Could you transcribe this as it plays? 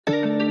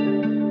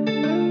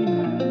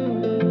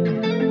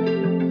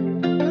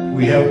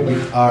We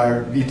have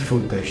our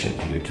beautiful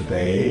patient here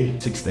today.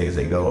 6 days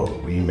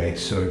ago, we made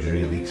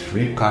surgery with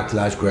rib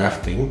cartilage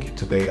grafting.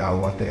 Today, I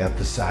want to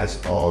emphasize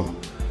on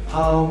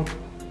how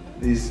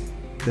this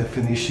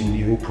definition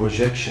giving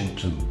projection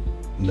to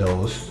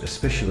nose,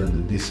 especially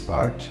this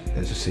part,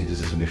 as you see, this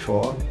is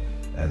before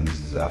and this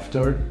is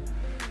after,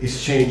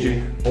 is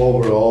changing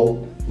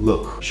overall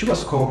look. She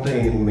was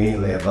complaining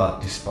mainly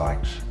about this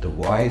part, the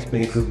white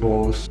nasal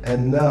bones,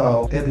 and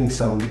now adding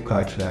some rib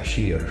cartilage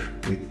here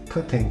with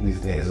cutting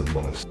these nasal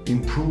bones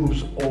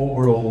improves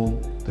overall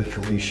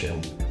definition.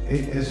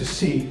 As you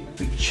see,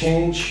 the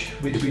change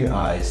between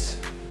eyes.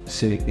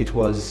 See, it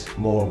was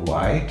more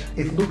wide.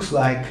 It looks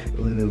like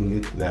a little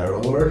bit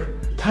narrower.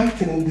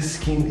 Tightening the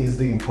skin is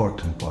the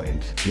important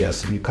point.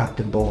 Yes, we cut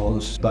the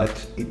bones, but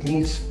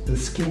the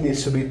skin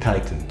needs to be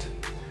tightened.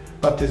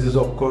 But this is,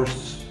 of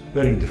course,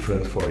 very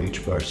different for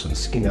each person.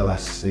 Skin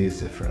elasticity is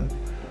different.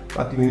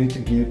 But we need to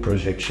give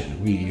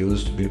projection. We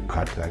used rib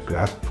cartilage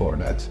graft for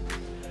that.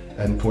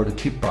 And for the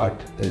tip part,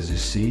 as you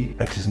see,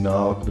 it is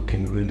now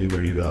looking really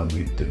very well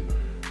with the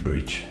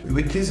bridge.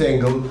 With this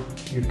angle,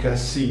 you can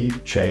see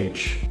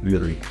change,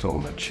 really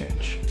total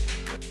change.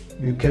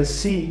 You can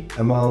see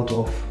amount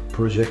of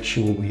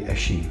projection we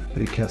achieve.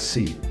 You can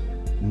see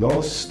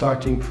nose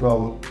starting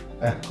from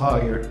a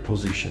higher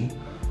position.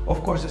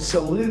 Of course, it's a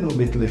little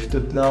bit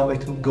lifted now.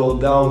 It will go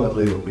down a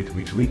little bit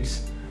with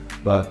weeks,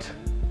 but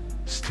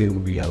still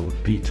we have a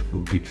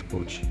beautiful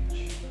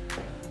change.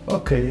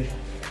 Okay,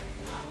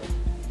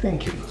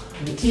 thank you.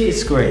 The tea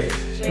is great.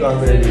 You are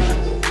very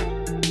good.